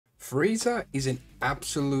Frieza is an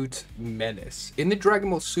absolute menace. In the Dragon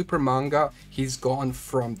Ball Super Manga, he's gone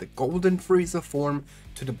from the Golden Frieza form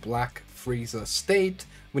to the Black Frieza state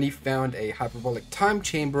when he found a hyperbolic time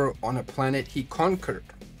chamber on a planet he conquered.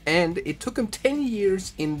 And it took him 10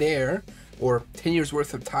 years in there, or 10 years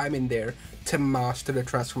worth of time in there, to master the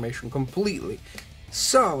transformation completely.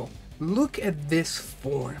 So, look at this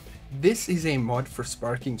form. This is a mod for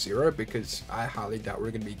Sparking Zero because I highly doubt we're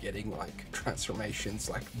going to be getting like transformations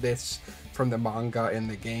like this from the manga in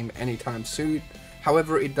the game anytime soon.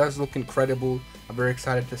 However, it does look incredible. I'm very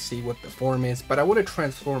excited to see what the form is, but I want to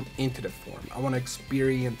transform into the form. I want to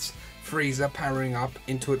experience Frieza powering up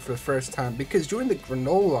into it for the first time because during the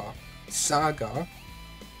Granola saga,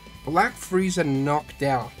 Black Frieza knocked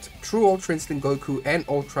out True Ultra Instinct Goku and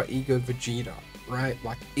Ultra Ego Vegeta. Right,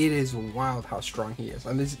 like it is wild how strong he is,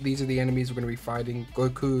 and these are the enemies we're going to be fighting: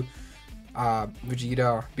 Goku,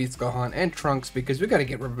 Vegeta, Beats Gohan, and Trunks, because we got to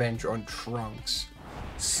get revenge on Trunks.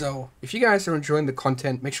 So, if you guys are enjoying the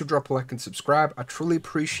content, make sure to drop a like and subscribe. I truly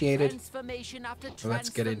appreciate it. Let's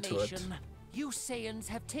get into it. You Saiyans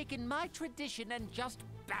have taken my tradition and just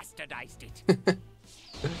bastardized it.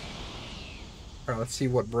 Alright, let's see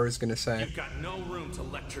what bro's gonna say. You've got no room to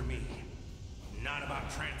lecture me. Not about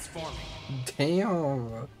transforming.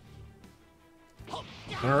 Damn.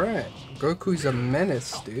 Alright, Goku's a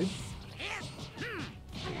menace, dude.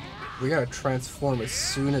 We gotta transform as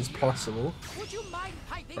soon as possible.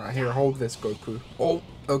 Alright, here, hold this, Goku. Oh,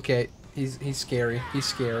 okay. He's scary. He's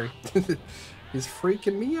scary. He's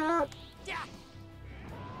freaking me out.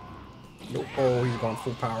 Oh, he's gone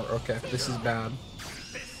full power. Okay, this is bad.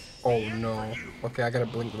 Oh no. Okay, I gotta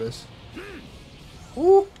blink this.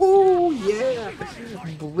 Ooh, yeah!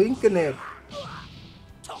 Blinking it.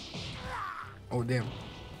 Oh, damn.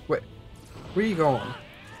 Wait, where are you going?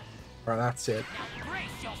 Alright, that's it.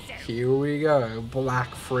 Here we go. Black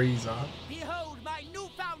Frieza. Behold my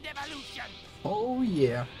newfound evolution. Oh,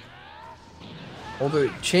 yeah. Although,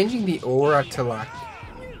 changing the aura to, like,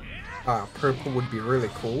 purple would be really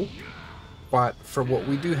cool. But for what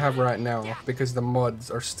we do have right now, because the mods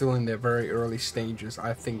are still in their very early stages,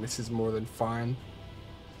 I think this is more than fine.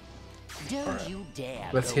 Don't you dare.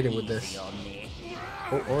 Let's hit it with this.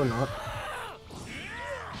 Oh, or not.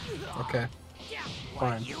 Okay.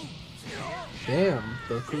 Fine. Damn,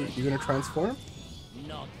 Goku, you gonna transform?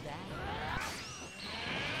 Not that.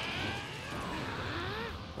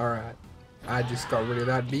 Alright. I just got rid of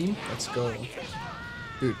that beam. Let's go.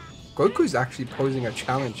 Dude, Goku's actually posing a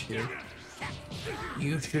challenge here.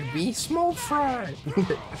 You should be small fry.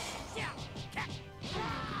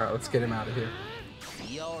 Alright, let's get him out of here.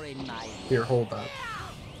 You're in my Here, hold that.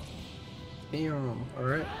 Damn,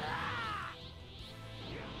 alright.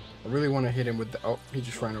 I really want to hit him with the... Oh, he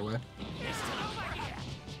just ran away.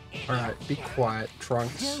 Alright, be quiet,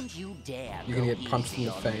 Trunks. Don't you dare. You're gonna get punched in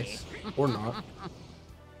the face. Or not.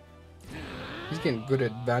 He's getting good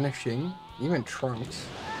at vanishing. Even Trunks.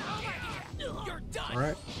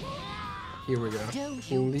 Alright. Here we go.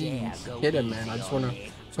 Please hit him, man. I just wanna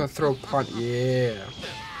throw a punch. Yeah.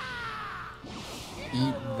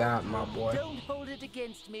 Eat that, my boy. Don't hold it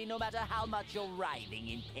against me, no matter how much you're writhing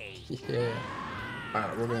in pain. Yeah.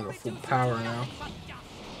 Alright, we're gonna go full power now.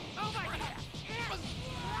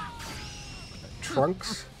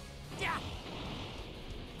 Trunks?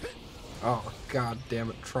 Oh, god damn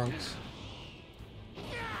it, Trunks.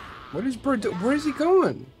 What is Bro do? Where is he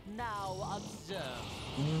going? Now observe.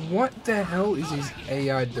 What the hell is his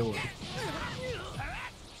AI doing?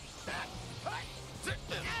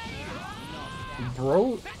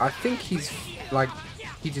 Bro, I think he's like,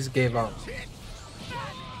 he just gave up.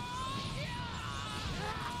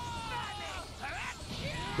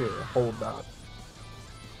 Here, hold that.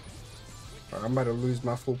 Alright, I'm about to lose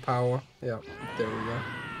my full power. Yep, there we go.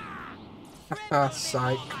 Haha,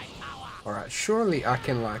 psych. Alright, surely I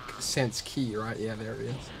can like sense ki, right? Yeah, there it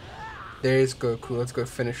is. There's Goku. Let's go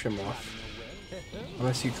finish him off.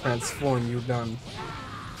 Unless you transform, you're done.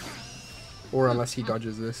 Or unless he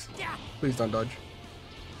dodges this. Please don't dodge.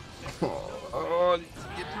 Oh,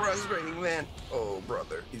 it's frustrating, man. Oh,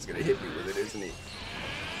 brother. He's gonna hit me with it, isn't he?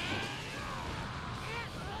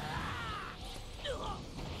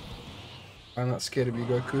 I'm not scared of you,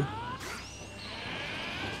 Goku.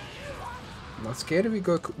 I'm not scared of you,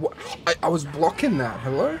 Goku. What? I was blocking that.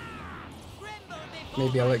 Hello?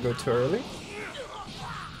 Maybe I let go too early.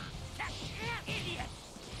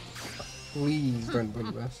 Please don't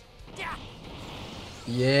blink this.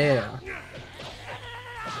 Yeah.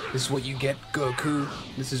 This is what you get, Goku.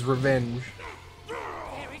 This is revenge. There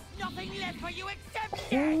is nothing left for you except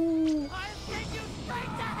Oh. I'll send you straight to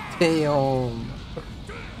hell. Damn.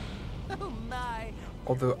 Oh my,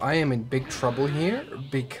 Although I am in big trouble here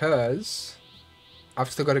because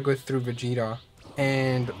I've still got to go through Vegeta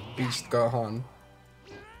and Beast Gohan.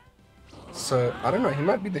 So, I don't know, he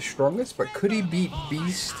might be the strongest, but could he beat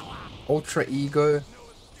Beast, Ultra Ego,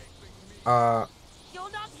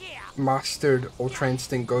 Mastered Ultra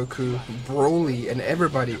Instinct Goku, Broly, and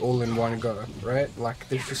everybody all in one go, right? Like,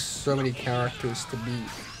 there's just so many characters to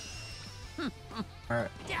beat. Alright.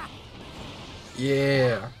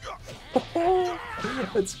 Yeah.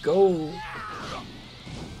 Let's go.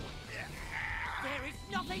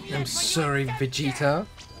 I'm sorry, Vegeta,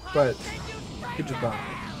 but good job.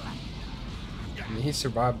 I mean, he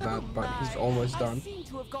survived that, but he's almost done.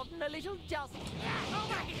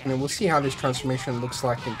 And then we'll see how this transformation looks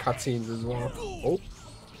like in cutscenes as well. Oh,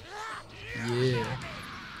 yeah.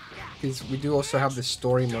 Because we do also have the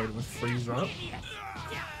story mode with Frieza.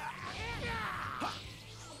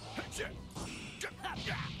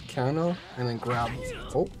 Counter and then grab.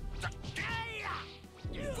 Oh.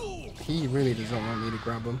 He really doesn't want me to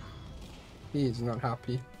grab him. He is not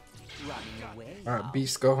happy. Alright,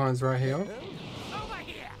 Beast Gohan's right here.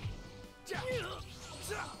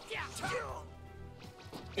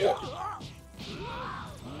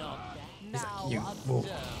 You. Whoa.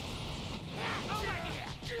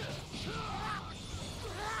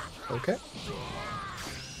 Okay.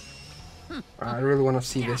 I really want to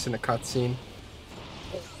see this in a cutscene.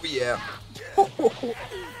 Oh, yeah.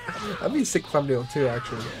 That'd be a sick thumbnail too,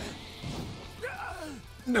 actually.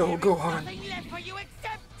 No, Gohan.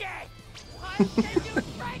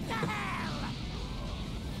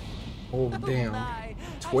 Oh, damn.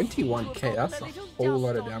 21k, that's a whole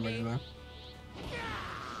lot of damage, man.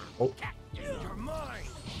 Oh.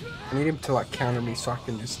 I need him to, like, counter me so I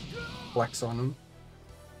can just flex on him.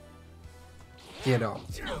 Get up.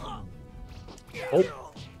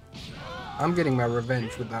 Oh. I'm getting my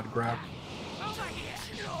revenge with that grab.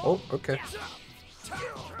 Oh, okay.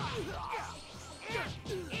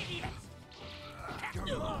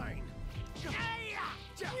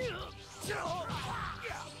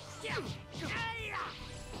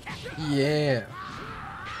 Yeah.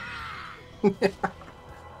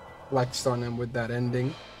 Flexed on him with that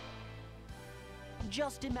ending.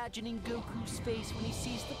 Just imagining Goku's face when he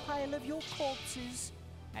sees the pile of your corpses.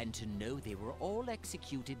 And to know they were all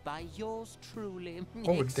executed by yours truly.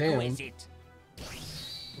 Oh, damn.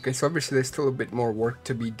 Okay, so obviously there's still a bit more work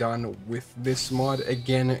to be done with this mod.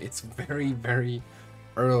 Again, it's very, very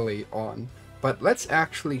early on. But let's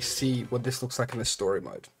actually see what this looks like in the story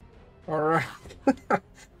mode. Alright.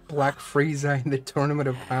 Black Frieza in the Tournament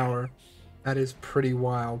of Power. That is pretty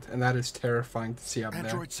wild, and that is terrifying to see up there.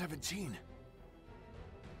 Android 17.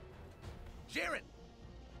 Jiren,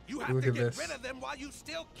 you have Look to at get this. rid of them while you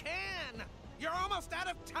still can. You're almost out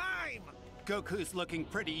of time. Goku's looking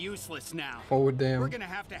pretty useless now. Oh, damn. We're gonna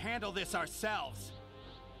have to handle this ourselves.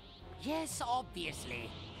 Yes, obviously.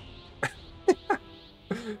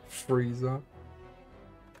 Frieza.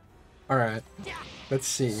 Alright. Let's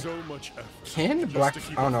see. So much effort. Can just Black... to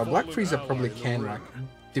keep Oh a no, Black fallen Frieza ally probably in the can, ring. like,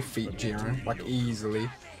 defeat Jiren, like, easily.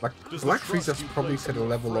 Like, Does Black the trust Frieza's you probably place to in the your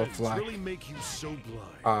level of, friends like, really make you so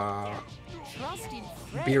blind? Trust in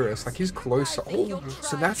friends. Beerus. Like, he's closer. I think Oh, you're so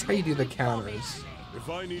trying that's to how you do the make me vomit. counters. If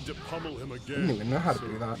I need to pummel him I again, didn't even know how to so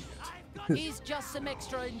do that. be it. He's just some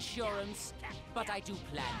extra insurance. But I do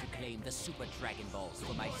plan to claim the Super Dragon Balls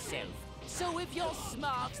for myself. So if you're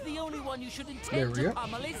smart, the only one you should There intend we to go.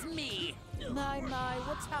 pummel is me. My,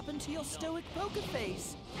 what's happened to your stoic poker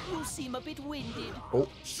face? You seem a bit winded. Oh,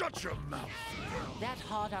 Shut your mouth. That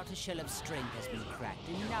hard outer shell of strength has been cracked,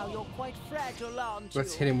 and now you're quite fragile, aren't you?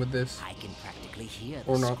 let's hit him with this. I can practically hear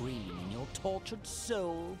Or the not. scream in your tortured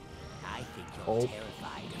soul. I think you're Oh.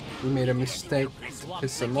 terrified. We made a mistake.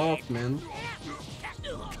 Piss him off, man.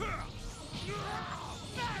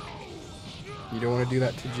 You don't want to do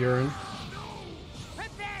that to Jiren.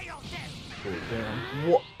 Oh, damn.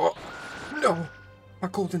 What? Oh, no! My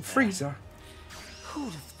golden Frieza! Who'd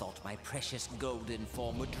have thought my precious golden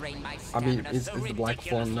form would drain my I stamina mean, is so the black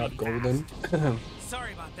form not ridiculously golden?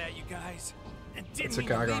 Sorry about that, you guys. And It's didn't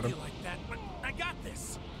okay, mean I to got leave him. you like that, but I got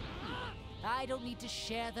this. I don't need to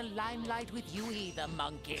share the limelight with you either,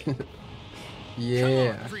 monkey.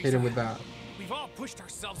 Yeah, Come on, hit him Frieza. with that. We've all pushed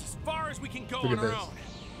ourselves as far as we can go Look on at our this. own.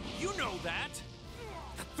 You know that.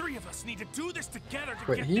 The three of us need to do this together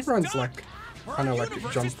to Wait, get he this runs done. like Or kind of our like a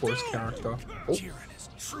universe Jump is Force doomed. character. Oh, Jiren is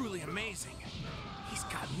truly amazing. He's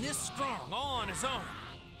gotten this strong all on his own.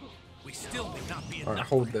 We still may not be alright, enough,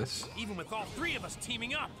 hold this. even with all three of us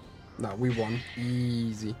teaming up. Nah, we won.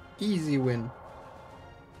 Easy. Easy win.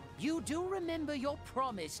 You do remember your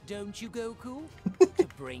promise, don't you, Goku? To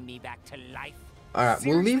bring me back to life. Alright,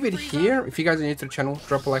 we'll leave it here. If you guys are new to the channel,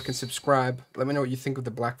 drop a like and subscribe. Let me know what you think of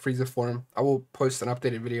the Black Frieza form. I will post an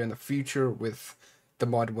updated video in the future with the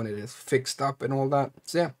mod when it is fixed up and all that.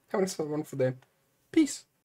 So yeah, have a wonderful day. Peace.